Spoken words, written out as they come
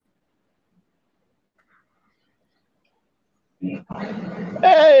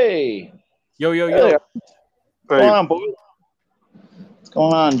Hey! Yo, yo, Hey there. yo. What's going Hey, on, boys? What's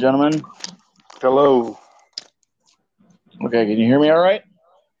going on, gentlemen? hello. Okay, can you hear me all right?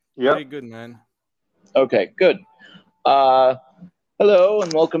 Yep. Pretty good, man. Okay, good. Uh, Hello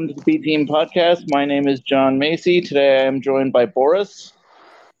and welcome to the B Team Podcast. My name is John Macy. Today I am joined by Boris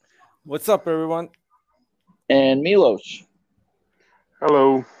What's up, everyone? and Milos.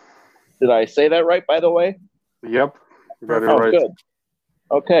 Hello. Did I say that right, by the way? Yep. Got it Oh, Perfect. right. good.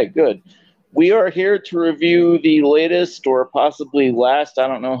 Okay, good. We are here to review the latest or possibly last, I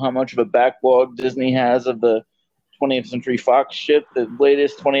don't know how much of a backlog Disney has of the 20th Century Fox shit, the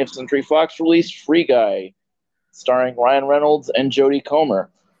latest 20th Century Fox release, Free Guy, starring Ryan Reynolds and Jodie Comer.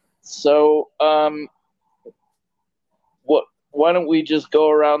 So, what? Why don't we just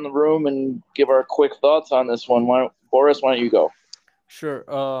go around the room and give our quick thoughts on this one? Boris, why don't you go? Sure.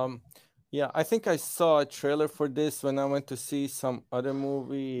 Yeah, I think I saw a trailer for this when I went to see some other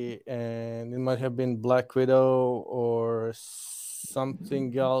movie, and it might have been Black Widow or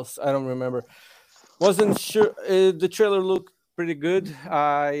something else. I don't remember. Wasn't sure. The trailer looked pretty good.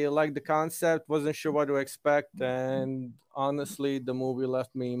 I liked the concept. Wasn't sure what to expect, and honestly, the movie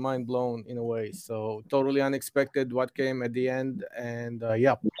left me mind blown in a way. So totally unexpected what came at the end, and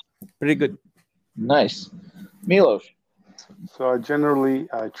yeah, pretty good. Nice, Milos. So I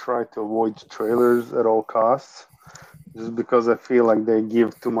try to avoid trailers at all costs, just because I feel like they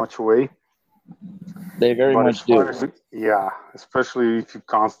give too much away. They very But as much far do. as yeah, especially if you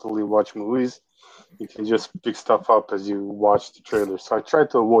constantly watch movies, you can just pick stuff up as you watch the trailer. So I try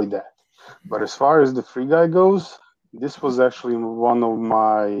to avoid that. But as far as the Free Guy goes, this was actually one of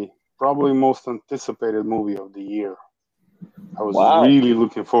my probably most anticipated movie of the year. I was Wow. really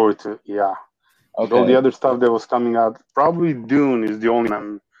looking forward to it. Yeah. With all the Okay. other stuff that was coming out, probably Dune is the only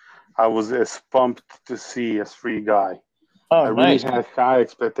one I was as pumped to see as Free Guy. Oh, I really nice. had high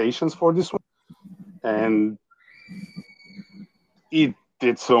expectations for this one, and it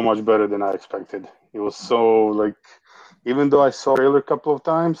did so much better than I expected. It was so like, even though I saw the trailer a couple of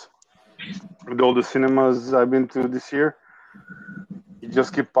times with all the cinemas I've been to this year, it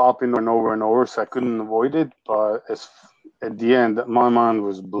just kept popping over and over, so I couldn't avoid it. But at the end, my mind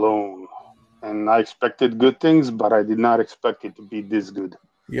was blown, and I expected good things, but I did not expect it to be this good.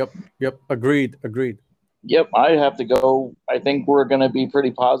 Yep, yep. Agreed, agreed. Yep, I have to go. I think we're going to be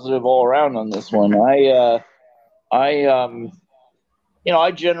pretty positive all around on this one. I,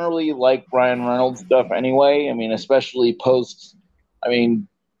 I generally like Ryan Reynolds stuff anyway. I mean, especially post. I mean,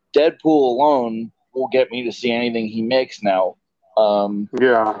 Deadpool alone will get me to see anything he makes now. Um,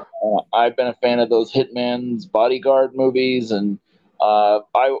 Yeah, I've been a fan of those Hitman's Bodyguard movies, and I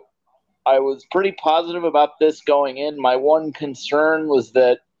was pretty positive about this going in. My one concern was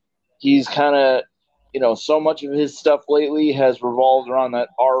that he's kind of, so much of his stuff lately has revolved around that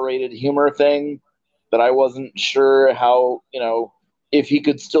R-rated humor thing that I wasn't sure how, if he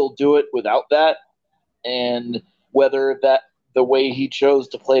could still do it without that, and whether that the way he chose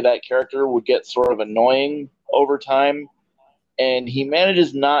to play that character would get sort of annoying over time. And he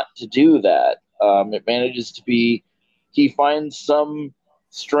manages not to do that. It manages to be, he finds some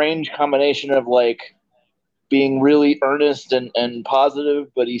strange combination of like being really earnest and positive,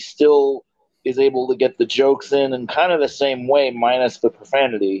 but he still is able to get the jokes in kind of the same way, minus the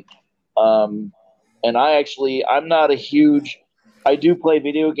profanity. Um, and I'm not a huge, I do play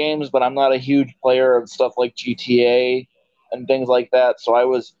video games, but I'm not a huge player of stuff like GTA and things like that. So I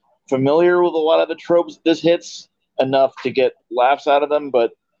was familiar with a lot of the tropes this hits enough to get laughs out of them,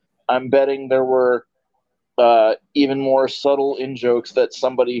 but I'm betting there were even more subtle in jokes that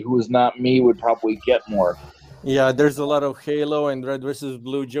somebody who is not me would probably get more. Yeah, there's a lot of Halo and Red versus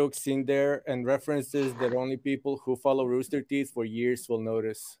Blue jokes in there and references that only people who follow Rooster Teeth for years will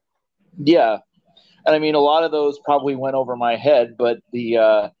notice. Yeah, and I mean a lot of those probably went over my head, but the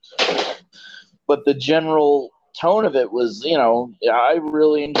general tone of it was, I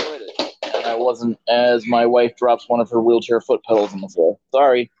really enjoyed it, and I wasn't as my wife drops one of her wheelchair foot pedals on the floor.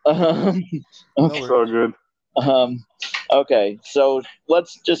 Sorry. No Okay. it's all worries. good. Um, okay, so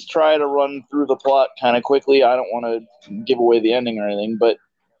let's just try to run through the plot kind of quickly. I don't want to give away the ending or anything, but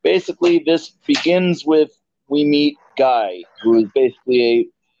basically, this begins with we meet Guy, who is basically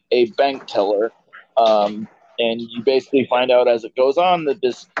a bank teller. And you basically find out as it goes on that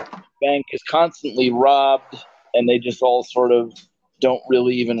this bank is constantly robbed, and they just all sort of don't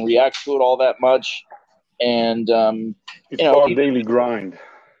really even react to it all that much. And, It's part he, daily grind.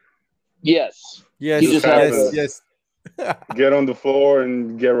 yes, It he Yes, just just has yes, to. happens. yes. Get on the floor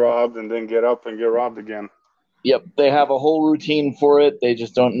and get robbed, and then get up and get robbed again. Yep, they have a whole routine for it. They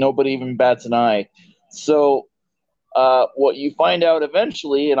just don't. Nobody even bats an eye. So what you find out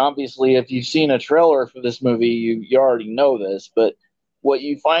eventually, and obviously, if you've seen a trailer for this movie, you already know this, but what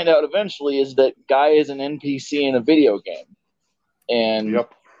you find out eventually is that Guy is an NPC in a video game. And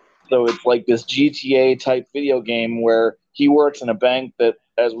Yep. so it's like this GTA type video game where he works in a bank that,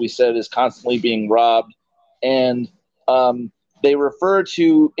 as we said, is constantly being robbed. And um, they refer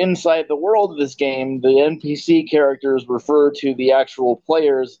to inside the world of this game, the NPC characters refer to the actual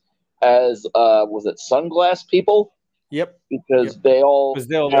players as, was it sunglass people? Yep. Because Yep. they all Because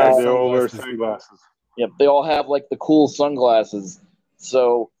they all Yeah, wear have, they all wear sunglasses. sunglasses. yep, they all have like the cool sunglasses.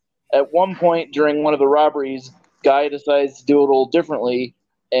 So at one point during one of the robberies, Guy decides to do it a little differently,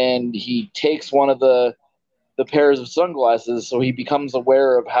 and he takes one of the pairs of sunglasses, so he becomes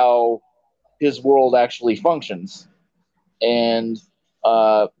aware of how his world actually functions. And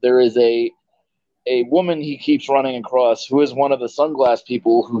there is a woman he keeps running across who is one of the sunglass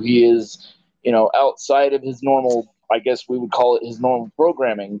people who he is, outside of his normal, I guess we would call it his normal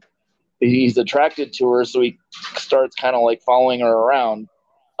programming. He's attracted to her, so he starts kind of like following her around.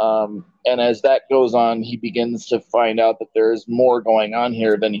 And as that goes on, he begins to find out that there's more going on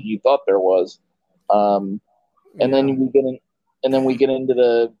here than he thought there was. Um, and Yeah. then we get in, and then we get into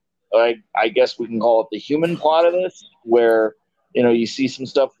the, I guess we can call it the human plot of this, where you see some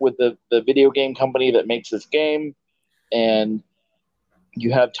stuff with the video game company that makes this game, and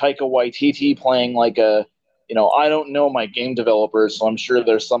you have Taika Waititi playing like a, I don't know my game developers, so I'm sure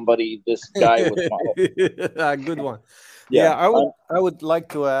there's somebody this guy would want. A good one. Yeah, Yeah, I would like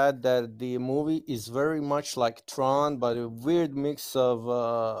to add that the movie is very much like Tron, but a weird mix of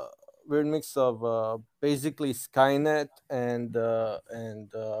basically Skynet and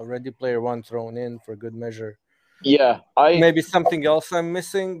Ready Player One thrown in for good measure. yeah. Maybe something else I'm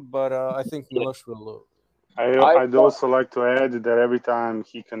missing, but I think Milos will. I I'd also like to add that every time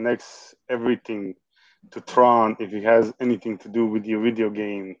he connects everything to Tron, if it has anything to do with your video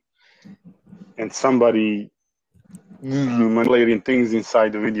game, and somebody manipulating things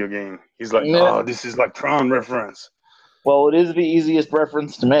inside the video game, he's like, yeah, "Oh, this is like Tron reference." well, it is the easiest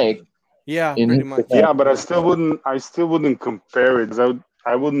reference to make Yeah, in pretty his much. defense. Yeah, but I still wouldn't compare it because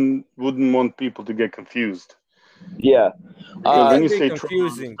I wouldn't want people to get confused. Yeah. It Because when Uh, can you be say Tron,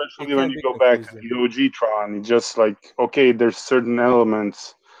 confusing. It especially when can you be go back to confusing. the OG Tron, it's just like, okay, there's certain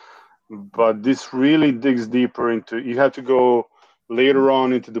elements, but this really digs deeper into. You have to go later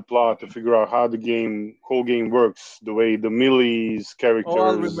on into the plot to figure out how the whole game works, the way the Millie's Oh,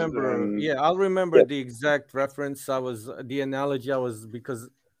 I'll characters remember. and Yeah, I'll remember yeah, the exact reference. The analogy I was because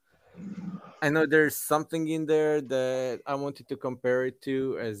I know there's something in there that I wanted to compare it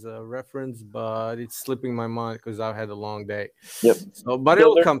to as a reference, but it's slipping my mind because I've had a long day. yep. So, but So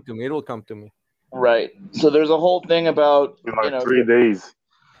it'll there, come to me. It'll come to me. right. So there's a whole thing about, in like 3 days.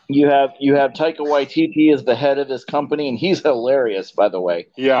 you have Taika Waititi as the head of this company, and he's hilarious, by the way.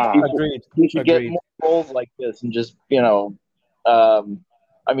 He Yeah, should, Agreed. he should get Agreed. more roles like this, and just, um,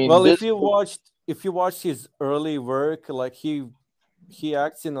 I mean, Well, this. if you watched his early work, like he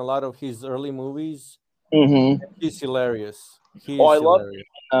acts in a lot of his early movies. Hmm. He's hilarious. Oh, I He's love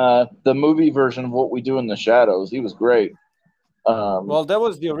hilarious. the movie version of What We Do in the Shadows. He was great. Um, Well, that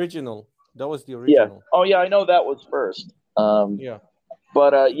was the original. That was the yeah. original. Oh, yeah. I know that was first. Yeah.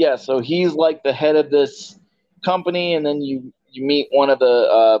 But yeah, so he's like the head of this company, and then you meet one of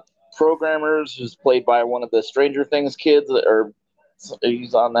the programmers who's played by one of the Stranger Things kids, or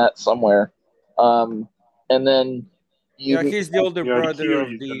he's on that somewhere. Um, and then Yeah, you, he's the older yeah, brother of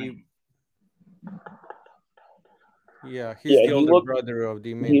Kiri's the the. name. Yeah, he's yeah, the older brother of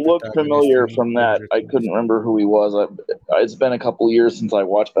the main he looked protagonist familiar in from that. Stranger I Things. couldn't remember who he was. It's been a couple years since I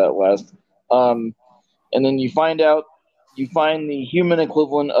watched that last. Um, and then you find the human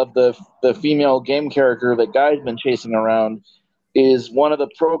equivalent of the female game character that Guy's been chasing around is one of the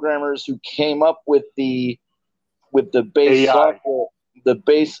programmers who came up with the base AI. software, the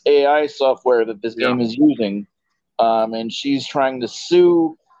base AI software that this Yeah. game is using, and she's trying to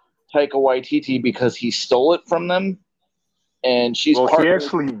sue Taika Waititi because he stole it from them, and she's Well, he partnered.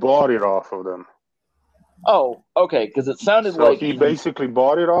 actually bought it off of them. Oh, okay, because it sounded So like he basically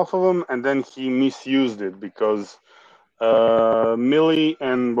bought it off of them, and then he misused it because Millie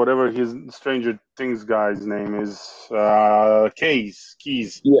and whatever his Stranger Things guy's name is,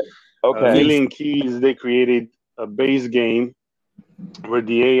 Keys, yeah, okay, Millie Keys. and Keys, they created a base game where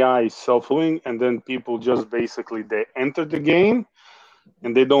the AI is self-doing, and then people just basically they enter the game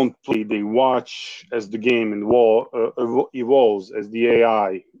and they don't play; they watch as the game evolves, as the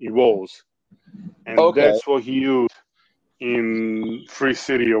AI evolves, and okay, that's what he used in Free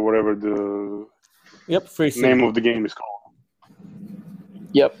City or whatever the Yep, Free name City. of the game is called.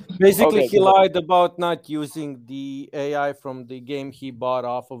 Yep. Basically, Okay. he lied about not using the AI from the game he bought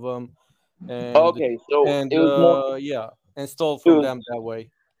off of them, and Okay. So and it was more. yeah, and stole It from was. them that way.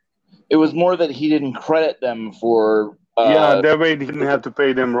 It was more that he didn't credit them for. Yeah, that way he didn't have to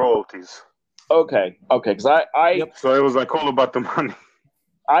pay them royalties. Okay. Okay. Because Yep. So it was like all about the money.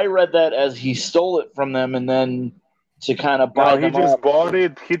 I read that as he stole it from them and then to kind of No, buy he them just off. bought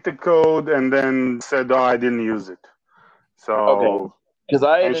it, hit the code, and then said, "Oh, I didn't use it." Okay. So, Because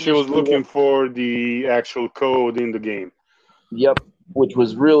I had and she was initially. looking for the actual code in the game Yep. Which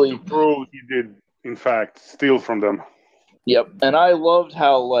was to really. prove he did, in fact, steal from them. Yep. And I loved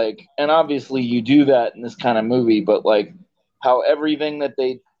how, like, and obviously you do that in this kind of movie, but like how everything that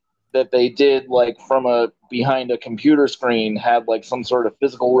they did, like from a behind a computer screen, had like some sort of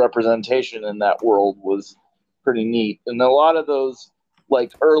physical representation in that world was pretty neat. And a lot of those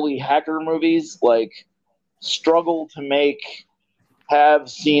like early hacker movies like struggle to have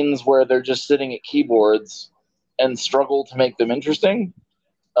scenes where they're just sitting at keyboards and struggle to make them interesting.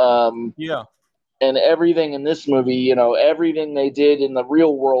 Um, Yeah. and everything in this movie, everything they did in the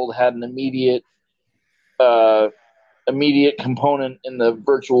real world had an uh, immediate component in the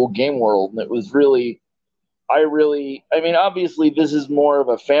virtual game world, and it was really, I mean, obviously, this is more of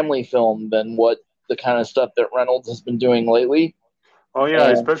a family film than what the kind of stuff that Reynolds has been doing lately. Oh yeah,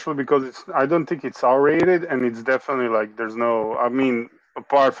 And especially because it's. I don't think it's R-rated, and it's definitely like there's no. I mean,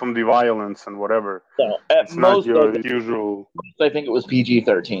 apart from the violence and whatever, at it's not most, your usual. I think it was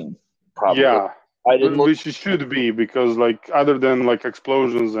PG-13, probably. Yeah, I didn't look. which it should be because like other than like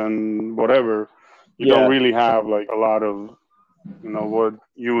explosions and whatever, you don't Yeah, really have like a lot of what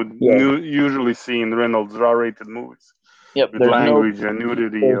you would yeah, usually see in Reynolds R-rated movies yep. with language and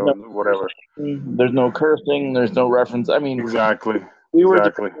nudity There's or no, whatever. there's no cursing. There's no reference. I mean, Exactly, we were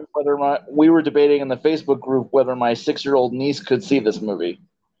exactly. debating we were debating in the Facebook group whether my 6-year-old niece could see this movie,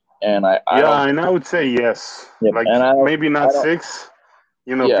 and I don't. Yeah, and I would say yes. Yep, Like and maybe I not don't. six,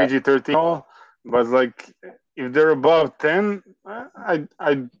 Yeah, PG-13 all, but like if they're above 10,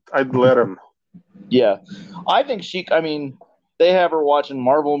 I'd let them. yeah. I think I mean, they have her watching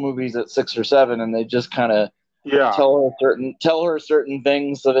Marvel movies at 6 or 7, and they just kind of Yeah, tell her certain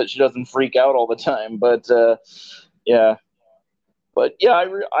things so that she doesn't freak out all the time. Yeah, but yeah,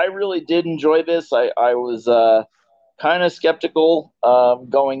 I really did enjoy this. I was kind of skeptical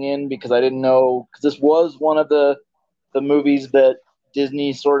going in because I didn't know, because this was one of the movies that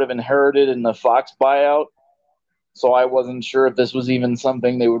Disney sort of inherited in the Fox buyout. So I wasn't sure if this was even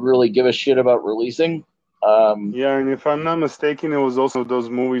something they would really give a shit about releasing. Um, yeah, and if I'm not mistaken, it was also those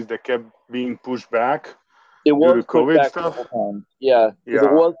movies that kept being pushed back it due to was pushed COVID back a stuff. couple times, yeah, because Yeah,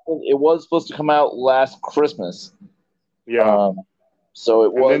 it was supposed to come out last Christmas. yeah. Um, so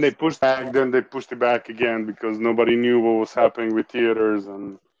it And then they was, pushed back, then they pushed it back again because nobody knew what was happening with theaters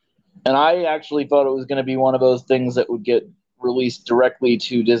and and I actually thought it was going to be one of those things that would get released directly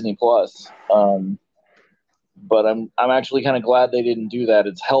to Disney Plus. But I'm actually kind of glad they didn't do that.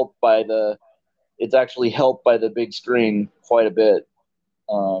 It's actually helped by the big screen quite a bit.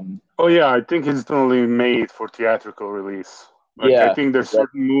 oh yeah, I think it's only made for theatrical release. Like I Yeah. think there's Yep.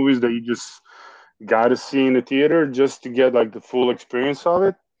 certain movies that you just gotta see in the theater just to get like the full experience of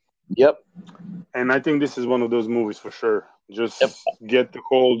it. Yep. And I think this is one of those movies for sure. Yep. Just get the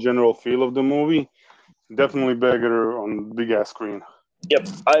whole general feel of the movie. Definitely better on big ass screen. Yep.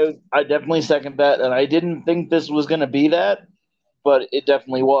 I definitely second that, and I didn't think this was going to be that, but it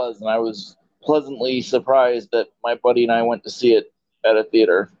definitely was, and I was pleasantly surprised that my buddy and I went to see it at a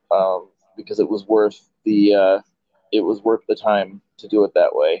theater because it was worth the time to do it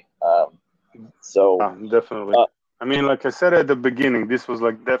that way. So Yeah, definitely. uh, I mean, like I said at the beginning, this was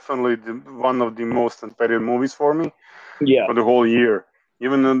like definitely one of the most anticipated movies for me yeah. for the whole year.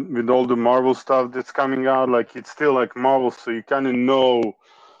 Even with all the Marvel stuff that's coming out, like it's still like Marvel, so you kind of know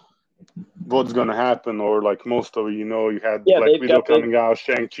what's gonna happen, or like most of it, you had Yeah, Black Widow coming out,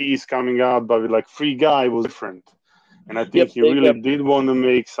 Shang Chi's coming out, but with like Free Guy was different, and I think yep, he they've really got did want to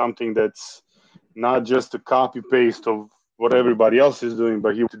make something that's not just a copy paste of what everybody else is doing,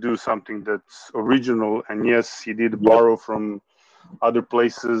 but he wanted to do something that's original. And yes, he did yep, borrow from other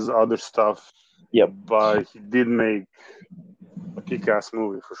places, other stuff, yep, but he did make a kick-ass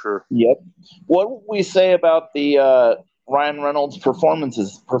movie for sure. yep. What would we say about the Ryan Reynolds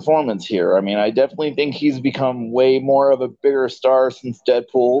performance here? I mean, I definitely think he's become way more of a bigger star since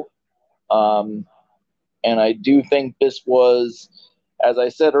Deadpool. Um, and I do think this was, as I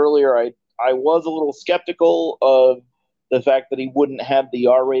said earlier, I was a little skeptical of the fact that he wouldn't have the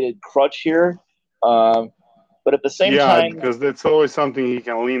R-rated crutch here. Um, but at the same Yeah, time, because that's always something he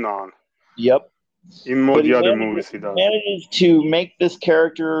can lean on. yep. In but the other movies, he he does. manages to make this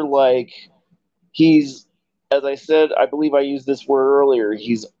character like he's, as I said, I believe I used this word earlier.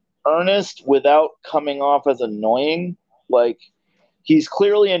 He's earnest without coming off as annoying. Like he's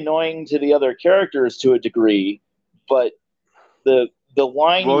clearly annoying to the other characters to a degree, but the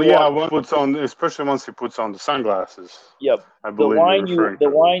line you Well, walk, yeah, puts on, especially once he puts on the sunglasses. yep, I believe you're referring the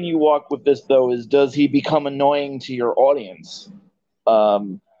to. line you walk with this though is, does he become annoying to your audience?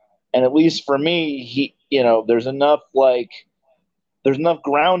 And at least for me, there's enough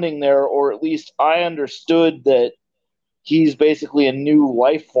grounding there, or at least I understood that he's basically a new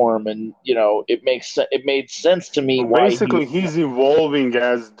life form, and it made sense to me Well, why he. basically, he's evolving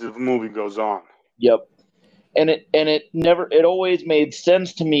as the movie goes on. Yep. And it always made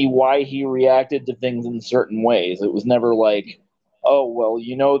sense to me why he reacted to things in certain ways. It was never like, oh well,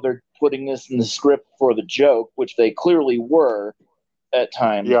 they're putting this in the script for the joke, which they clearly were at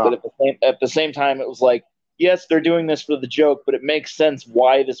times, Yeah. but at the same time it was like, yes, they're doing this for the joke, but it makes sense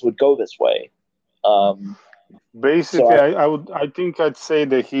why this would go this way. So Basically, I think I'd say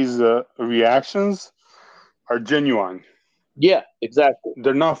that his reactions are genuine. yeah, exactly.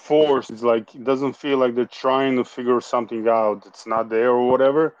 They're not forced. It's like it doesn't feel like they're trying to figure something out. It's not there or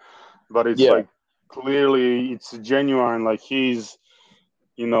whatever. But it's Yeah. like clearly it's genuine. Like he's,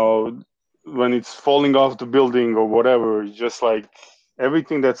 you know, when it's falling off the building or whatever, it's just like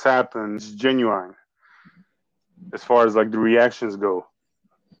everything that's happened is genuine as far as like the reactions go.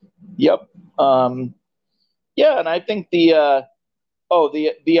 Yep. Yeah, and I think the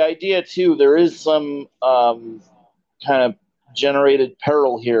idea too, there is some kind of generated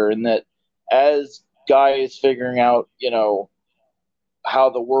peril here in that as Guy is figuring out, how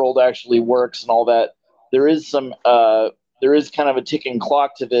the world actually works and all that, there is kind of a ticking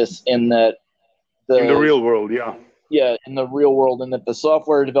clock to this, in that In the the real world, yeah. yeah, in the real world, in that the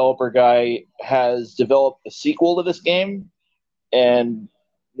software developer guy has developed a sequel to this game, and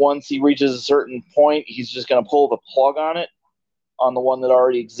once he reaches a certain point, he's just going to pull the plug on the one that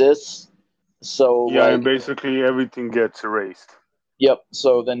already exists. So Yeah, and like, basically everything gets erased. yep.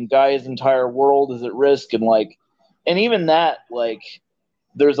 So then Guy's entire world is at risk, and even that, like,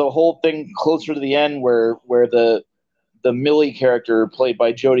 there's a whole thing closer to the end where the Millie character played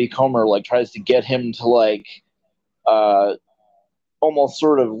by Jodie Comer like tries to get him to like uh almost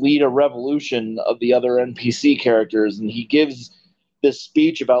sort of lead a revolution of the other NPC characters, and he gives this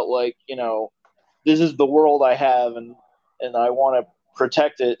speech about like, this is the world I have, and I want to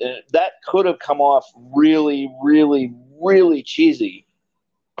protect it, and that could have come off really, really, really cheesy,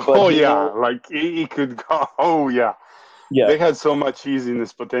 but Oh yeah, like he could go. Oh yeah, yeah, they had so much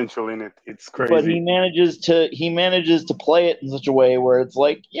easiness potential in it. It's but crazy. he manages to play it in such a way where it's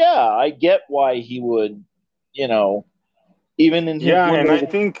like, yeah, I get why he would, you know, even in his Yeah, and limited.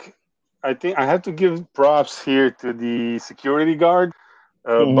 I think I have to give props here to the security guard,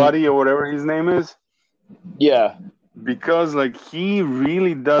 Mhm. Buddy or whatever his name is, Yeah, because like he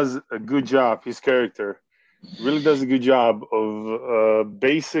really does a good job. His character really does a good job of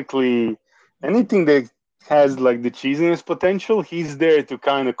basically anything that has like the cheesiness potential. He's there to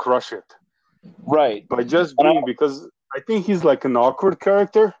kind of crush it right. by just And being, because I think he's like an awkward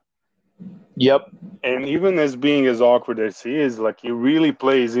character. yep, And even as being as awkward as he is, like he really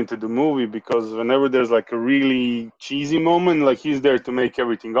plays into the movie, because whenever there's like a really cheesy moment, like he's there to make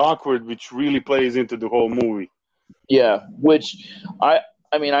everything awkward, which really plays into the whole movie. yeah. Which I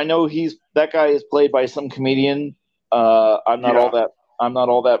I mean, I know that guy is played by some comedian. Yeah, I'm not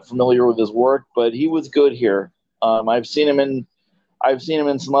all that familiar with his work, but he was good here. I've seen him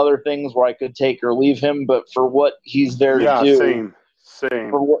in some other things where I could take or leave him, but for what he's there to yeah, do, same, same.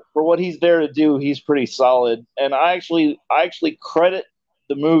 for what he's there to do, he's pretty solid. And I actually credit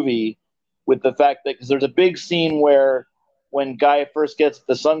the movie with the fact that, because there's a big scene where when Guy first gets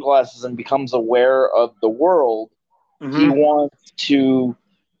the sunglasses and becomes aware of the world, he Hmm. wants to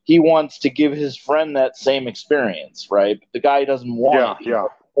he wants to give his friend that same experience, right? But the guy doesn't want it. Yeah,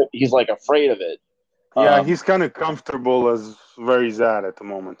 yeah, He's like afraid of it. yeah. Um, He's kind of comfortable as where he's at the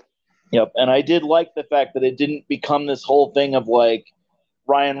moment. Yep, and I did like the fact that it didn't become this whole thing of like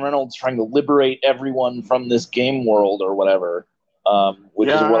Ryan Reynolds trying to liberate everyone from this game world or whatever, which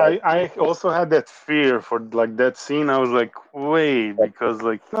is Yeah, what I also had that fear for like that scene. I was like, wait, because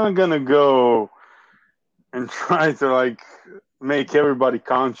like he's not gonna go and try to like make everybody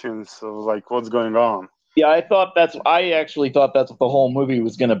conscious of like what's going on. yeah, I actually thought that's what the whole movie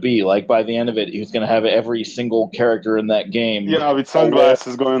was going to be. Like by the end of it, he was going to have every single character in that game Yeah, with aware.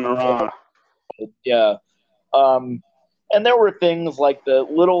 sunglasses going around. Yeah, um, and there were things like the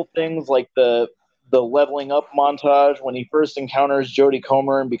little things like the leveling up montage when he first encounters Jodie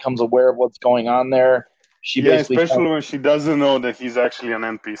Comer and becomes aware of what's going on there. She Yeah, basically especially when she doesn't know that he's actually an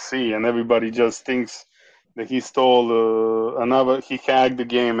NPC, and everybody just thinks that he stole he hacked the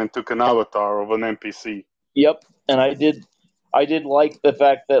game and took an avatar of an NPC. Yep, and I did like the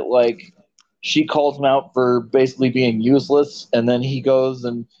fact that like she calls him out for basically being useless, and then he goes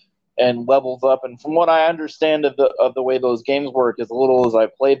and levels up. And from what I understand of the way those games work, as little as I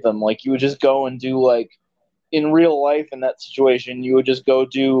played them, like you would just go and do like in real life in that situation, you would just go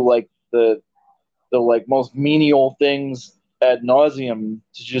do like the like most menial things ad nauseum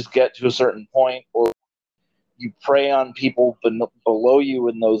to just get to a certain point, or you prey on people below you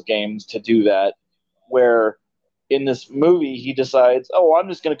in those games to do that. Where in this movie he decides, oh, I'm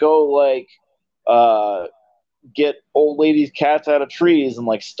just gonna go like uh, get old ladies' cats out of trees and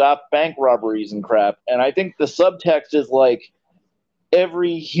like stop bank robberies and crap. And I think the subtext is like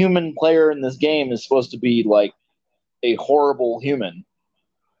every human player in this game is supposed to be like a horrible human,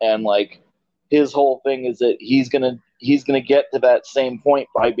 and like his whole thing is that he's gonna get to that same point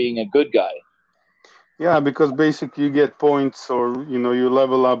by being a good guy. Yeah, because basically you get points, or you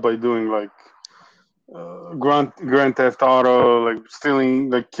level up by doing like Grand Theft Auto, like stealing,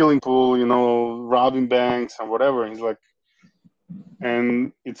 like killing people, robbing banks and whatever. He's like,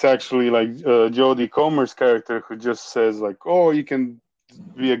 and it's actually like Jodie Comer's character who just says like, "Oh, you can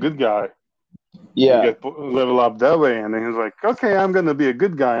be a good guy and Yeah, get level up that way." And then he's like, "Okay, I'm gonna be a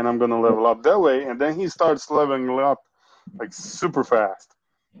good guy and I'm gonna level up that way." And then he starts leveling up like super fast.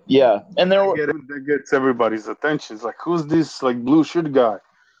 yeah, and That gets everybody's attention. It's like, who's this like blue shirt guy?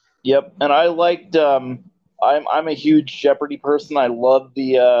 yep, and I liked. I'm a huge Jeopardy person. I love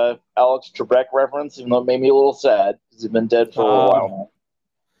the Alex Trebek reference, even though it made me a little sad because he's been dead for a little Uh, while now.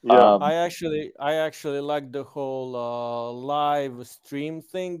 Yeah, I actually like the whole live stream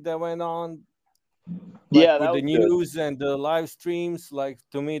thing that went on, like Yeah, with that the was good. news and the live streams. Like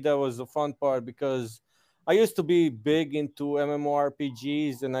to me, that was the fun part because I used to be big into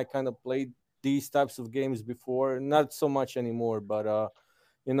MMORPGs and I kind of played these types of games before. Not so much anymore, but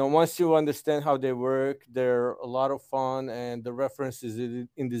once you understand how they work, they're a lot of fun, and the references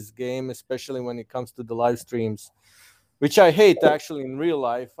in this game, especially when it comes to the live streams, which I hate actually in real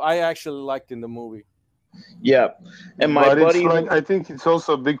life. I actually liked in the movie. Yeah, and my but it's buddy like, who I think it's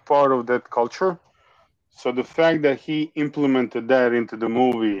also a big part of that culture. So the fact that he implemented that into the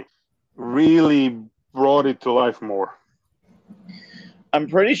movie really brought it to life more. I'm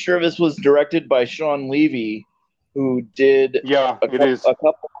pretty sure this was directed by Sean Levy, who did Yeah, a it couple, is. a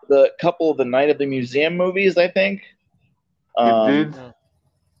couple of the Night of the Museum movies, I think. It Um, did. Yeah.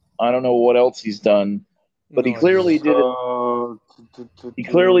 I don't know what else he's done, but No idea. he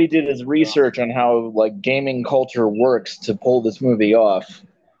clearly did his Yeah. research on how like gaming culture works to pull this movie off.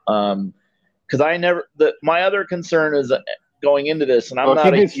 Because I never my other concern is going into this, and I'm Well, he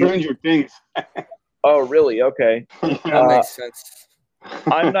not a did huge. Stranger Things. Oh, really? Okay. That Yeah. Uh, makes sense.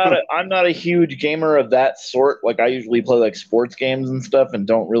 I'm not a huge gamer of that sort. Like I usually play like sports games and stuff and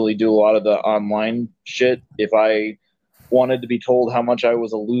don't really do a lot of the online shit. If I wanted to be told how much I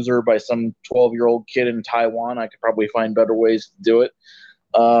was a loser by some 12-year-old kid in Taiwan, I could probably find better ways to do it.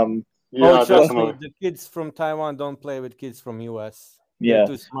 Um, Oh, Yeah, trust but me, definitely. the kids from Taiwan don't play with kids from US. They're yeah,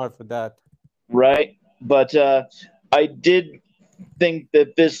 too smart for that. right. But I did think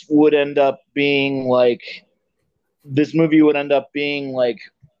that this movie would end up being like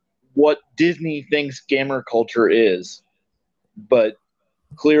what Disney thinks gamer culture is. But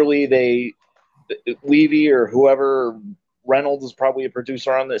clearly Levy or whoever, Reynolds is probably a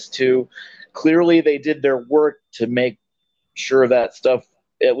producer on this too. Clearly, they did their work to make sure that stuff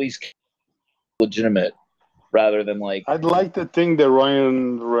at least legitimate, rather than like, I'd like to think that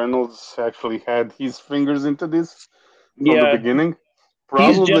Ryan Reynolds actually had his fingers into this from the yeah, beginning. he's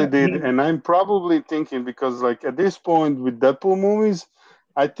Probably did, he, and I'm probably thinking, because like at this point with Deadpool movies,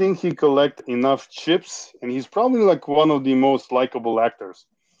 I think he collect enough chips, and he's probably like one of the most likable actors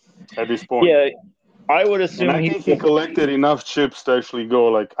at this point. yeah. I would And assume I think he collected enough chips to actually go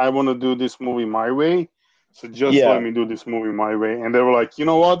like, I want to do this movie my way, so just yeah. let me do this movie my way. And they were like, you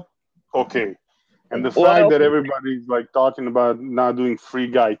know what? Okay. And the Well, I fact that also everybody's like talking about not doing Free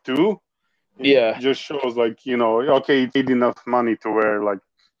Guy 2, it yeah. just shows like, okay, it made enough money to where like,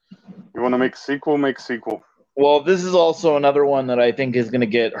 you want to make a sequel, make a sequel. Well, this is also another one that I think is going to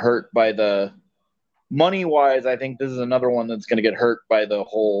get hurt by the money wise. I think this is another one that's going to get hurt by the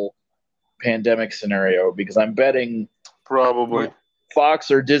whole pandemic scenario because I'm betting Yeah. Probably.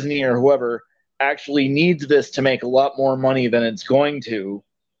 Fox or Disney or whoever actually needs this to make a lot more money than it's going to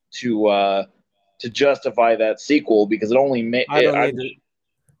justify that sequel because it only made I don't need it.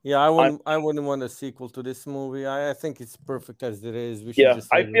 Yeah, I'm I wouldn't want a sequel to this movie. I think it's perfect as it is. We should yeah.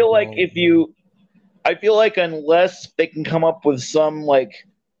 just leave it alone. I feel like unless they can come up with some like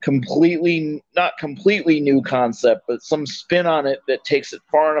completely not completely new concept, but some spin on it that takes it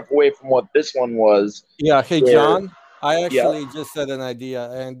far enough away from what this one was. Yeah, hey Where John, I yeah, actually just had an idea,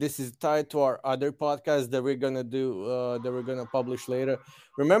 and this is tied to our other podcast that we're gonna do, that we're gonna publish later.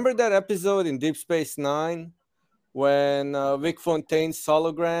 Remember that episode in Deep Space Nine when Vic Fontaine's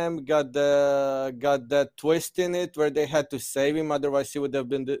hologram got that twist in it where they had to save him, otherwise he would have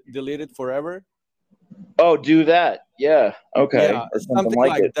been deleted forever. oh, do that. Yeah, okay, Yeah, or something something like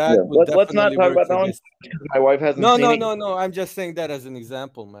like it. that Yeah, would let's not definitely talk work about for that one. this. My wife hasn't No, seen no, it. no, no. I'm just saying that as an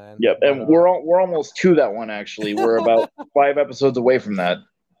example, man. Yep, But and we're almost to that one actually. We're about 5 episodes away from that.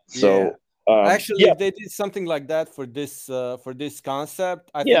 yeah. So Actually, yeah, if they did something like that for this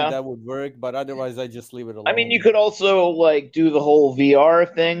concept, I think yeah. that would work. But otherwise, I just leave it I mean, you alone. could also like do the whole VR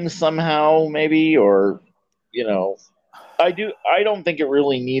thing somehow, maybe, or you know, I don't think it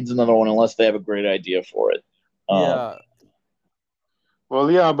really needs another one unless they have a great idea for it. Um, Yeah,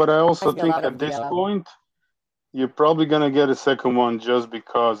 Well, yeah, but I also There's a think lot at of this VO. point you're probably gonna get a second one just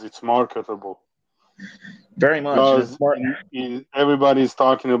because it's marketable. very much, and it's Because more. everybody's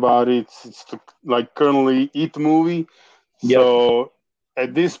talking about it. It's like currently it movie. Yep, So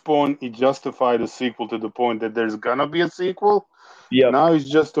at this point, it justified a sequel to the point that there's gonna be a sequel. yep, Now it's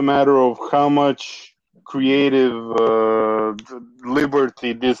just a matter of how much creative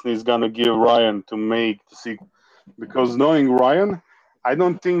liberty Disney's gonna give Ryan to make the sequel. Because knowing Ryan, I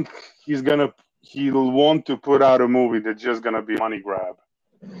don't think he'll want to put out a movie that's just gonna be a money grab.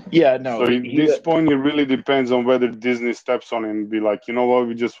 yeah. No, So at this point, it really depends on whether Disney steps on it and be like, you know what,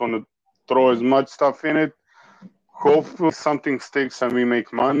 we just want to throw as much stuff in it. Hopefully, something sticks and we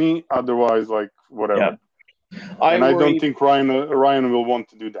make money. Otherwise, like yeah. whatever. I And I don't worry, think Ryan will want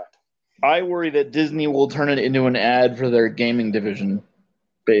to do that. I worry that Disney will turn it into an ad for their gaming division, Yeah,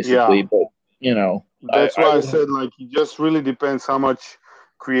 basically. But you know, that's I why I would. said like it just really depends how much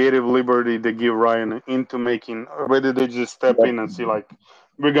creative liberty they give Ryan into making, or whether they just step in and see like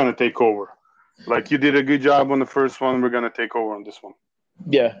we're gonna take over. Like you did a good job on the first one, we're gonna take over on this one.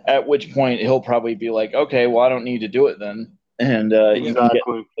 Yeah, at which point he'll probably be like, okay, well, I don't need to do it then, and you yeah, can get Exactly.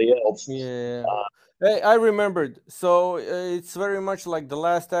 somebody else. yeah. Hey, I remembered. So it's very much like the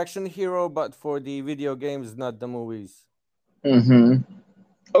Last Action Hero, but for the video games, not the movies. Hmm.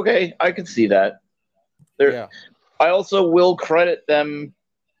 Okay, I can see that. There, Yeah. I also will credit them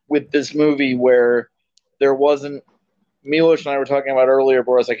with this movie where there wasn't. Milos and I were talking about earlier,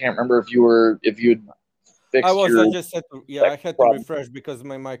 Boris. I can't remember if you had I fixed was. I your just had to. Yeah, tech I had to problem. refresh because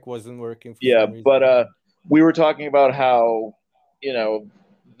my mic wasn't working for Yeah, some reason. but we were talking about how you know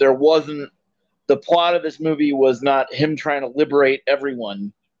there wasn't the plot of this movie was not him trying to liberate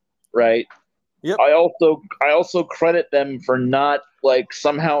everyone, right? Yep. I also credit them for not like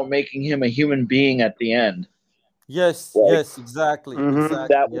somehow making him a human being at the end. Yes. Like Yes. Exactly. Mm-hmm.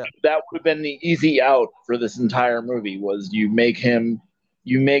 Exactly. Yeah. that would have been the easy out for this entire movie was you make him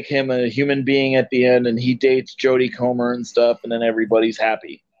a human being at the end and he dates Jodie Comer and stuff and then everybody's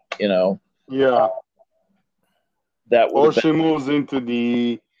happy, you know. Yeah. That would Or have been she moves into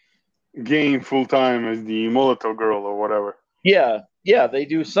the game full time as the Molotov girl or whatever. yeah, they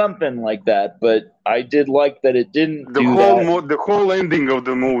do something like that, but I did like that it didn't The do whole that. the whole ending of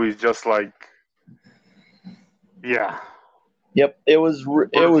the movie is just like, yeah, Yep, it was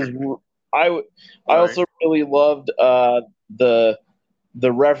perfect. I I Right. also really loved the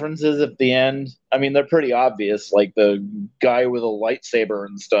the references at the end. I mean, they're pretty obvious, like the guy with a lightsaber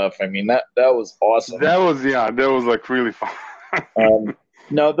and stuff. I mean, that was awesome. That was like really fun.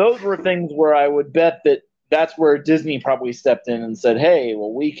 No, those were things where I would bet that that's where Disney probably stepped in and said, "Hey,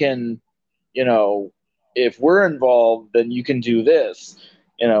 well, we can, you know, if we're involved, then you can do this."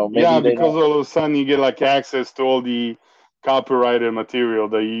 You know, maybe Yeah, they because don't. all of a sudden you get like access to all the copyrighted material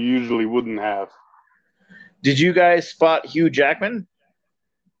that you usually wouldn't have. Did you guys spot Hugh Jackman?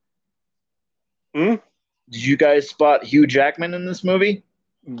 Hmm? Did you guys spot Hugh Jackman in this movie?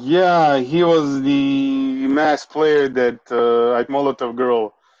 Yeah, he was the mass player that Molotov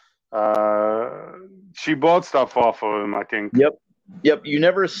girl. She bought stuff off of him, I think. Yep, yep. You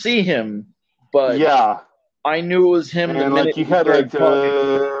never see him, but Yeah, I knew it was him the and like minute he he had like started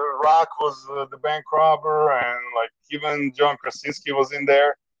talking. Rock was the bank robber, and like even John Krasinski was in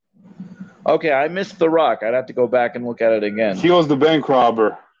there. Okay, I missed The Rock. I'd have to go back and look at it again. He was the bank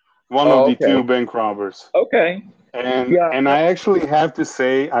robber, one of Oh, the two okay, bank robbers. okay. Yeah. And I actually have to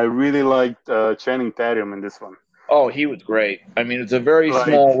say I really liked Channing Tatum in this one. Oh, he was great. I mean, it's a very Like,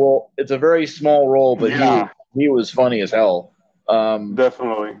 small role. It's a very small role, but yeah, he was funny as hell.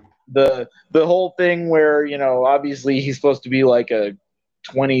 Definitely. The whole thing where, you know, obviously he's supposed to be like a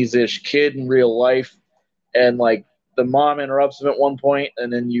 20s-ish kid in real life, and like the mom interrupts him at one point,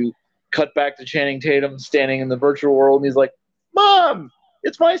 and then you cut back to Channing Tatum standing in the virtual world, and he's like, "Mom,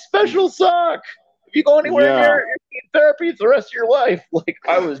 it's my special sock. If you go anywhere near Yeah. it, you need therapy for the rest of your life." Like,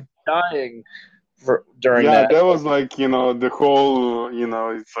 I was dying during Yeah, that. that was like, the whole,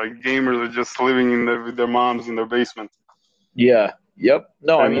 it's like gamers are just living with their moms in their basement. Yeah. Yep.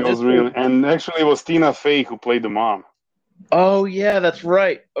 No, I And mean, it was really, and actually it was Tina Fey who played the mom. oh yeah, that's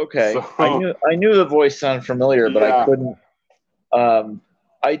right. Okay, So, I knew the voice sounded familiar, but I yeah, couldn't. Um,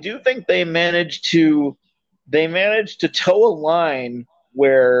 I do think they managed to toe a line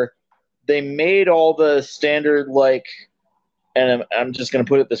where they made all the standard, like, and I'm just going to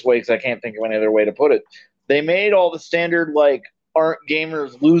put it this way because I can't think of any other way to put it. They made all the standard, like, aren't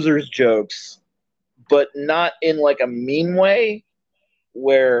gamers losers jokes, but not in like a mean way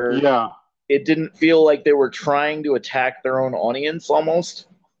where yeah, it didn't feel like they were trying to attack their own audience. Almost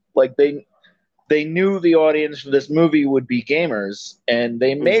like they knew the audience for this movie would be gamers, and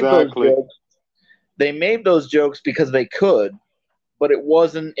they made those exactly. jokes. They made those jokes because they could, but it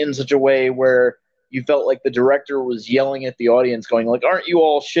wasn't in such a way where you felt like the director was yelling at the audience, going like, "Aren't you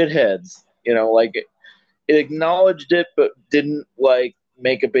all shitheads?" You know, like it acknowledged it, but didn't like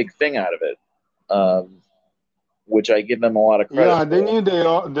make a big thing out of it, which I give them a lot of credit Yeah, they for. knew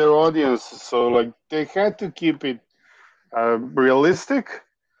their audience, so like they had to keep it realistic.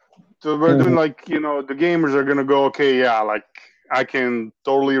 So we're doing Mhm. like, the gamers are gonna go, okay, yeah, like I can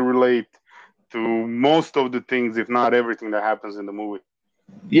totally relate to most of the things, if not everything that happens in the movie.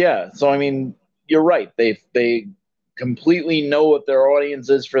 Yeah, so I mean, you're right. They completely know what their audience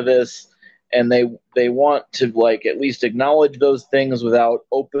is for this, and they want to like at least acknowledge those things without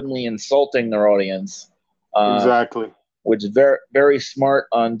openly insulting their audience, uh, Exactly. which is very very smart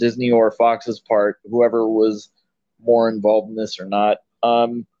on Disney or Fox's part, whoever was more involved in this or not.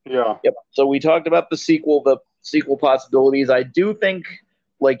 Yeah. Yep. So we talked about the sequel possibilities. I do think,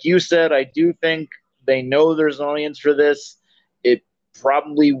 like you said, I do think they know there's an audience for this. It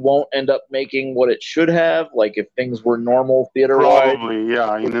probably won't end up making what it should have. Like if things were normal theater wise. Probably,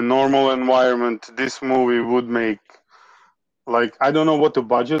 yeah. In a normal environment, this movie would make, like, I don't know what the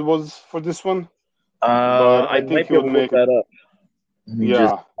budget was for this one, but I I think might it be would able to look make it. that up. Let me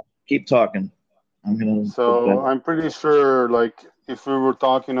just Yeah. keep talking. I'm gonna look that So up. I'm pretty sure, like, if we were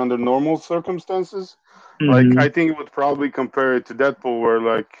talking under normal circumstances, like, Mm-hmm. I think it would probably compare it to Deadpool, where,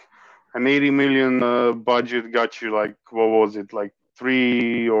 like, an 80 million budget got you, like, what was it, like,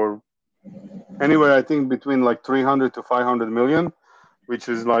 three or anywhere, I think, between, like, 300 to 500 million, which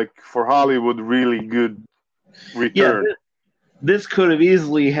is, like, for Hollywood, really good Yeah, return. this could have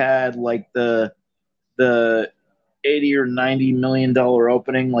easily had like the 80 or 90 million dollar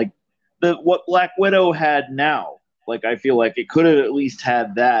opening, like the what Black Widow had now. Like I feel like it could have at least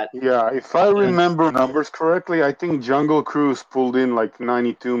had that. Yeah, if I And remember numbers correctly, I think Jungle Cruise pulled in like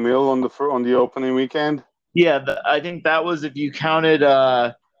 92 mil on the opening weekend. yeah, I think that was if you counted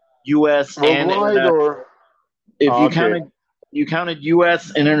U.S. and Worldwide international. or If okay. you counted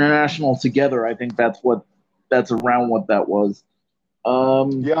U.S. and international together, I think that's around what that was.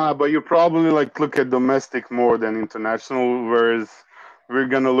 Um, Yeah, but you probably like look at domestic more than international, whereas we're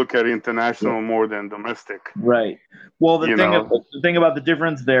gonna look at yeah, international more than domestic. right. Well, You know? the thing about the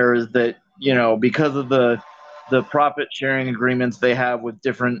difference there is that, you know, because of the profit sharing agreements they have with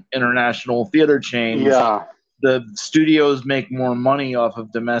different international theater chains, Yeah, the studios make more money off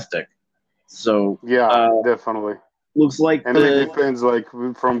of domestic. So yeah, definitely. looks like And it depends like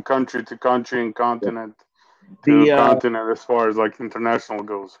from country to country and continent to the continent as far as like international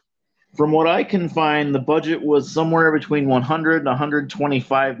goes. from what I can find, the budget was somewhere between 100 and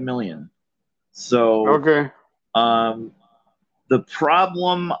 125 million. So Okay. um, the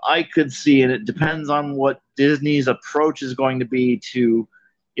problem I could see, and it depends on what Disney's approach is going to be to,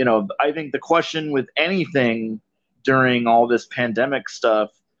 you know, I think the question with anything during all this pandemic stuff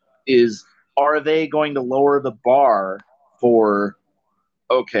is, are they going to lower the bar for,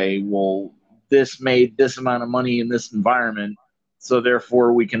 okay, well, this made this amount of money in this environment, so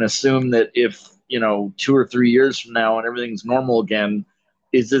therefore we can assume that if, you know, 2 or 3 years from now and everything's normal again,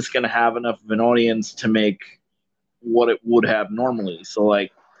 is this going to have enough of an audience to make what it would have normally? So,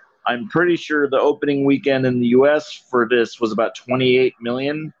 like, I'm pretty sure the opening weekend in the US for this was about 28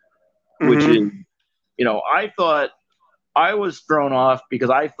 million, which is, Mm-hmm. you know, I thought I was thrown off because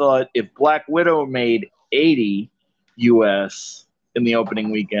I thought if Black Widow made 80 US in the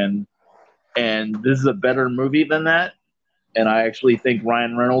opening weekend, and this is a better movie than that, and I actually think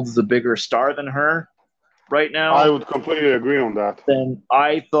Ryan Reynolds is a bigger star than her, right I now, would completely agree on that. then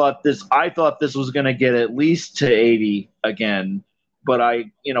I thought this was going to get at least to 80 again. But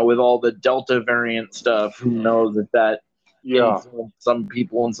with all the Delta variant stuff, who knows if that Yeah. influenced some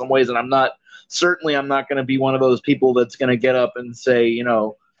people in some ways. And I'm not going to be one of those people that's going to get up and say,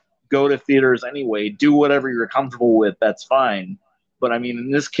 go to theaters anyway, do whatever you're comfortable with. That's fine. But I mean,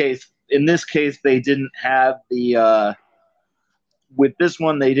 in this case, they didn't have the with this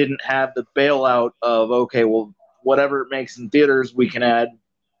one, they didn't have the bailout of, okay, well, whatever it makes in theaters, we can add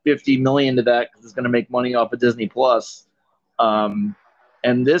 50 million to that because it's going to make money off of Disney Plus. Um,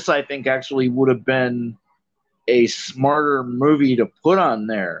 and this, I think, actually would have been a smarter movie to put on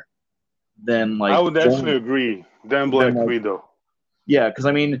there than I like would actually agree. Than than Black like Widow. yeah, because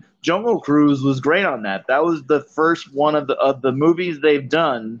I mean, Jungle Cruise was great on that. That was the first one of the movies they've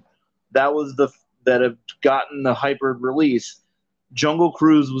done. That was that have gotten the hybrid release. Jungle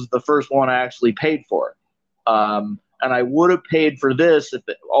Cruise was the first one I actually paid for, and I would have paid for this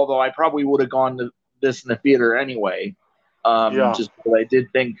although I probably would have gone to this in the theater anyway. Yeah. Just because I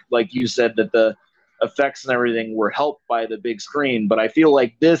did think, like you said, that the effects and everything were helped by the big screen. But I feel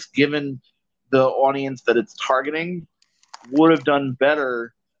like this, given the audience that it's targeting, would have done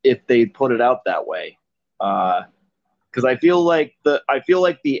better if they put it out that way. Because I feel like the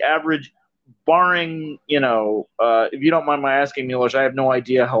average, barring if you don't mind my asking, Milos, I have no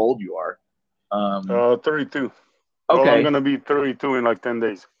idea how old you are. 32. Well, I'm Okay. gonna be 32 in like 10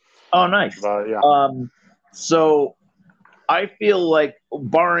 days. Oh, nice. But yeah. So I feel like,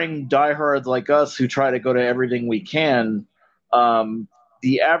 barring diehards like us who try to go to everything we can,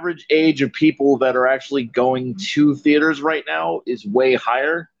 the average age of people that are actually going to theaters right now is way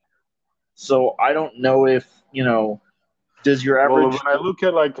higher. So I don't know if, does your Well, when average. I look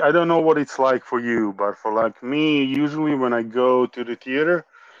at like, I don't know what it's like for you, but for like me, usually when I go to the theater,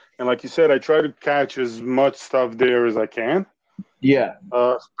 and like you said, I try to catch as much stuff there as I can. Yeah.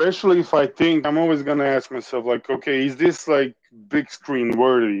 Especially if I think I'm always gonna ask myself, like, okay, is this like big screen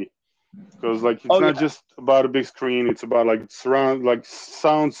worthy? Because like it's Oh, not yeah. just about a big screen; it's about like surround, like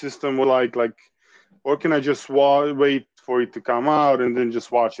sound system, like, or can I just wait for it to come out and then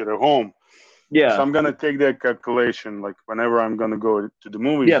just watch it at home? So Yeah. I'm gonna take that calculation, like whenever I'm gonna go to the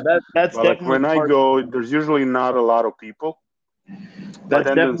Yeah. movies. That's But like definitely when I part. go, there's usually not a lot of people, but That's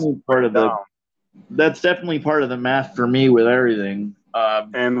attendance is definitely part going of the. down. That's definitely part of the math for me with everything.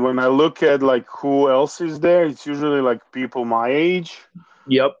 And when I look at like who else is there, it's usually like people my age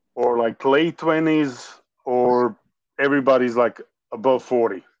Yep. or like late 20s or everybody's like above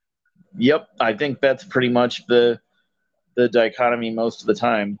 40. Yep. I think that's pretty much the dichotomy most of the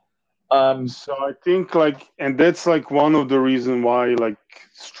time. Um, So I think like, and that's like one of the reason why like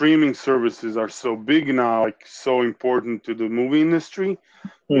streaming services are so big now, like so important to the movie industry,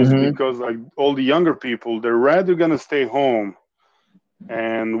 is mhm. because like all the younger people, they're rather gonna stay home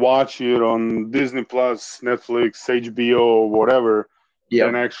and watch it on Disney Plus, Netflix, HBO, whatever,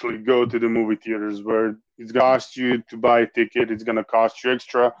 than Yep. actually go to the movie theaters where it's gonna cost you to buy a ticket, it's gonna cost you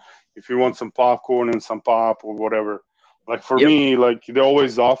extra if you want some popcorn and some pop or whatever. Like for Yep. me, like they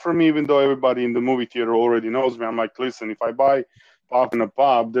always offer me, even though everybody in the movie theater already knows me. I'm like, listen, if I buy pop and a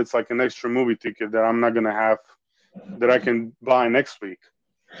pop, that's like an extra movie ticket that I'm not gonna have that I can buy next week.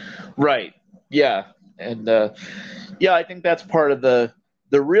 Right. Yeah. And yeah, I think that's part of the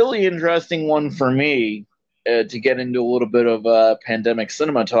really interesting one for me, to get into a little bit of pandemic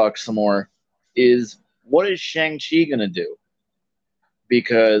cinema talk some more, is what is Shang-Chi going to do?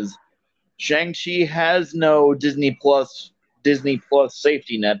 Because Shang-Chi has no Disney Plus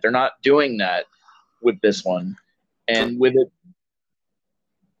safety net. They're not doing that with this one. And with it,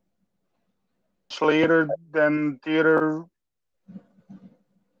 Later than theater,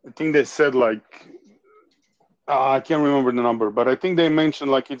 I think they said like I can't remember the number, but I think they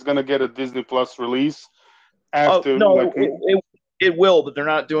mentioned like it's gonna get a Disney Plus release oh after no, like it will, but they're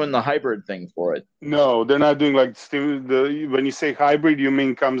not doing the hybrid thing for it. no, they're not doing like the when you say hybrid, you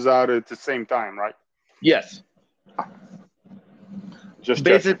mean comes out at the same time, right? Yes. Just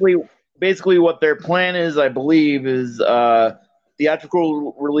checking. basically basically what their plan is, I believe, is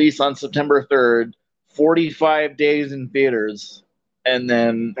theatrical release on September 3rd, 45 days in theaters, and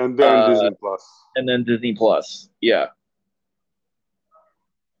then And then Disney Plus. Disney Plus. Yeah.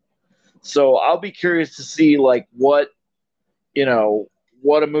 So I'll be curious to see like you know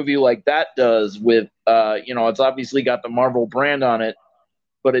what a movie like that does with it's obviously got the Marvel brand on it,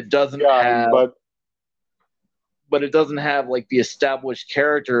 but it doesn't Yeah, have but like the established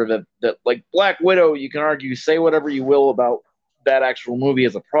character that like Black Widow. You can argue, say whatever you will about that actual movie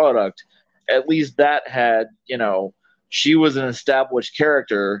as a product. At least that had, she was an established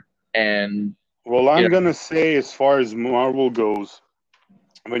character, and Well, Yeah. I'm gonna say, as far as Marvel goes,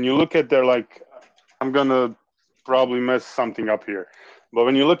 when you look at their like, I'm gonna probably mess something up here, but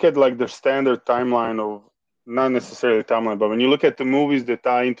when you look at like the standard timeline of, not necessarily timeline, but when you look at the movies that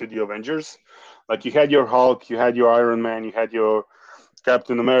tie into the Avengers, like you had your Hulk, you had your Iron Man, you had your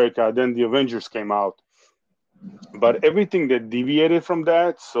Captain America, then the Avengers came out. But everything that deviated from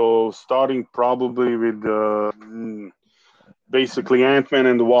that, so starting probably with basically Ant-Man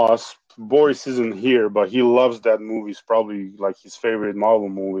and the Wasp. Boris isn't here, but he loves that movie. It's probably like his favorite Marvel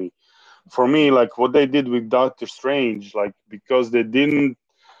movie. For me, like what they did with Doctor Strange, like because they didn't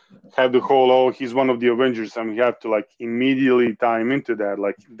have the whole, oh, he's one of the Avengers and we have to like immediately tie him into that.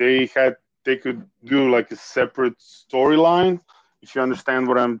 Like they could do like a separate storyline, if you understand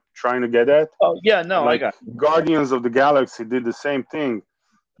what I'm trying to get at. Oh yeah, And no, I like got. Guardians of the Galaxy did the same thing,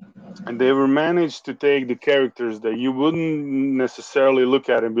 and they were managed to take the characters that you wouldn't necessarily look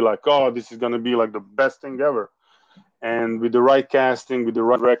at and be like, oh, this is going to be like the best thing ever. And with the right casting, with the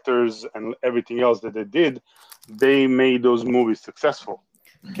right directors and everything else that they did, they made those movies successful.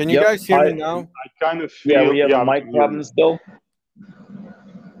 Can you Yep. guys hear me now? I kind of Yeah, feel, we have a yeah, we mic can hear you. problem still.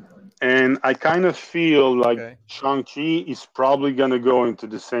 And I kind of feel like Okay. Shang-Chi is probably going to go into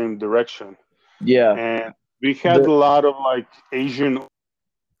the same direction. Yeah. And we had The, a lot of like Asian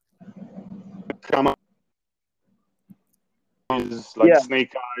come up like yeah.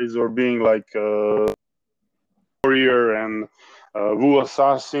 Snake Eyes or being like warrior and Wu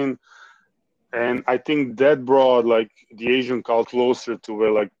assassin, and I think that brought like the Asian cult closer to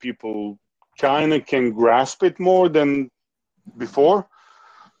where like people kind of can grasp it more than before.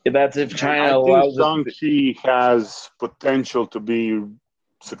 That's if And China I think allows it. Shang-Chi has potential to be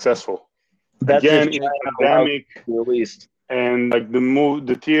successful. That's if Again, it's China a allows pandemic, it to be released. and like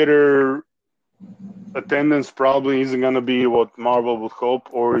the theater attendance probably isn't going to be what Marvel would hope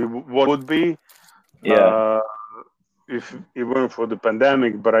or what would be. Yeah. Uh, if it weren't for the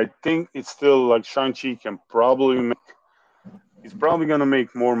pandemic, but I think it's still like Shang-Chi can probably make, he's probably going to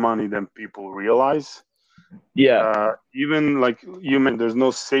make more money than people realize. Yeah. Even like you mentioned, there's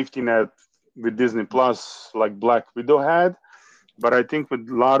no safety net with Disney Plus like Black Widow had, but I think with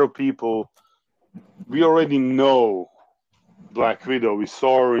a lot of people, we already know Black Widow. We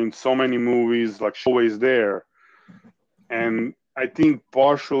saw her in so many movies, like she's always there. And I think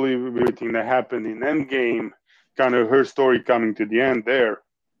partially with everything that happened in Endgame, kind of her story coming to the end there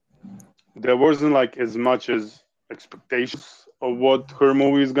wasn't like as much as expectations of what her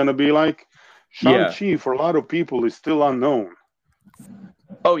movie is gonna be like. Yeah. Shang-Chi for a lot of people is still unknown.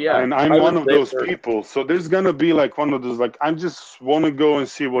 Oh yeah. And I'm I one would of say those people. So there's gonna be like one of those like I just wanna go and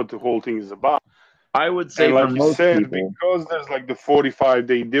see what the whole thing is about. I would And say for like you most said, people. because there's like the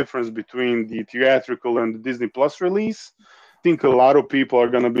 45-day difference between the theatrical and the Disney Plus release, I think a lot of people are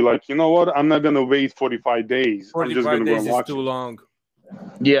gonna be like, you know what? I'm not gonna wait 45 days. I'm just 45 gonna go days and is watch too it. long.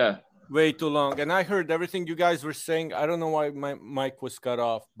 Yeah. Way too long. And I heard everything you guys were saying. I don't know why my mic was cut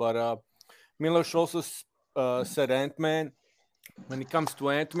off, but Milos also said Ant-Man. When it comes to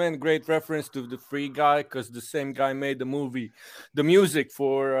Ant-Man, great reference to the Free Guy because the same guy made the movie, the music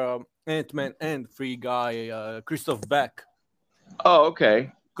for Ant-Man and Free Guy, Christoph Beck. Oh,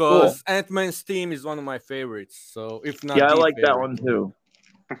 okay. Cool. Because Ant-Man's theme is one of my favorites. So if not Yeah, I the like that favorite. one too.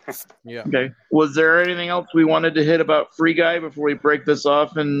 Yeah. Okay. Was there anything else we wanted to hit about Free Guy before we break this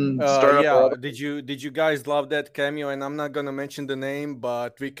off and start up? Yeah. Did you guys love that cameo? And I'm not gonna mention the name,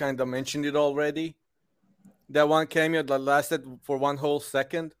 but we kind of mentioned it already. That one cameo that lasted for one whole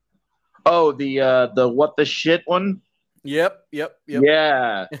second. Oh, the what the shit one? Yep. Yeah.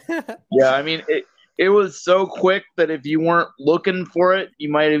 Yeah, I mean it was so quick that if you weren't looking for it, you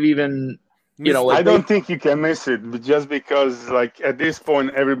might have even like I don't think you can miss it just because like at this point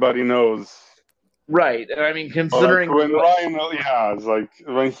everybody knows. right. I mean, But like considering when what, Ryan, yeah, it's like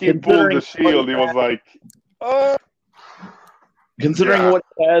when he pulled the shield, he was like, considering yeah. what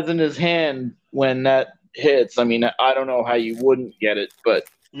he has in his hand when that hits, I mean, I don't know how you wouldn't get it, but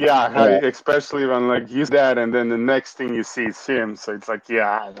Yeah, especially when like you see that, and then the next thing you see is him. So it's like,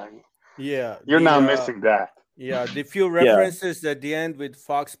 yeah, like, Yeah. you're not missing that. Yeah, the few Yeah. references at the end with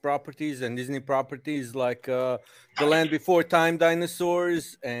Fox properties and Disney properties like The Land Before Time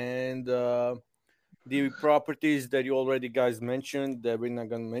dinosaurs and the properties that you already guys mentioned that we're not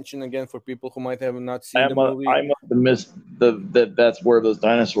going to mention again for people who might have not seen the movie. I must have missed that's where those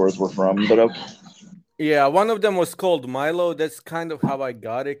dinosaurs were from, but okay. Yeah, one of them was called Milo. That's kind of how I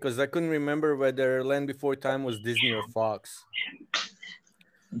got it because I couldn't remember whether Land Before Time was Disney or Fox.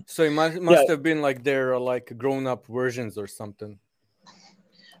 So it must have been like their like grown-up versions or something.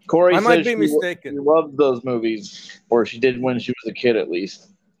 Corey I might said be mistaken. She loved those movies, or she did when she was a kid, at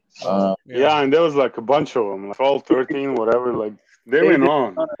least. Yeah, and there was like a bunch of them, like 12, 13, whatever. Like they went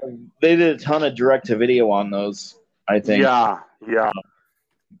on. They did a ton of direct-to-video on those, I think. Yeah.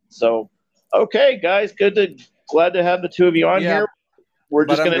 So, okay, guys, glad to have the two of you on here. We're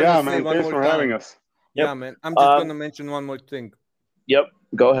just going to... Yeah, man, thanks for having us. Yep. Yeah, man. I'm just going to mention one more thing. Yep,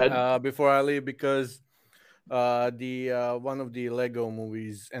 go ahead. Before I leave, because the one of the Lego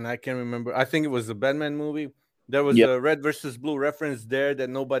movies, and I can't remember, I think it was the Batman movie. There was a red versus blue reference there that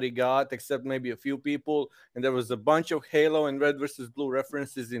nobody got except maybe a few people. And there was a bunch of Halo and red versus blue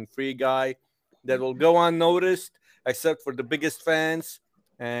references in Free Guy that will go unnoticed except for the biggest fans.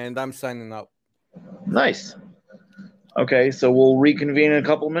 And I'm signing out. Nice. Okay, so we'll reconvene in a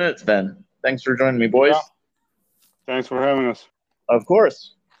couple minutes then. Thanks for joining me, boys. Yeah. Thanks for having us. Of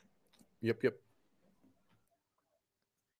course. Yep.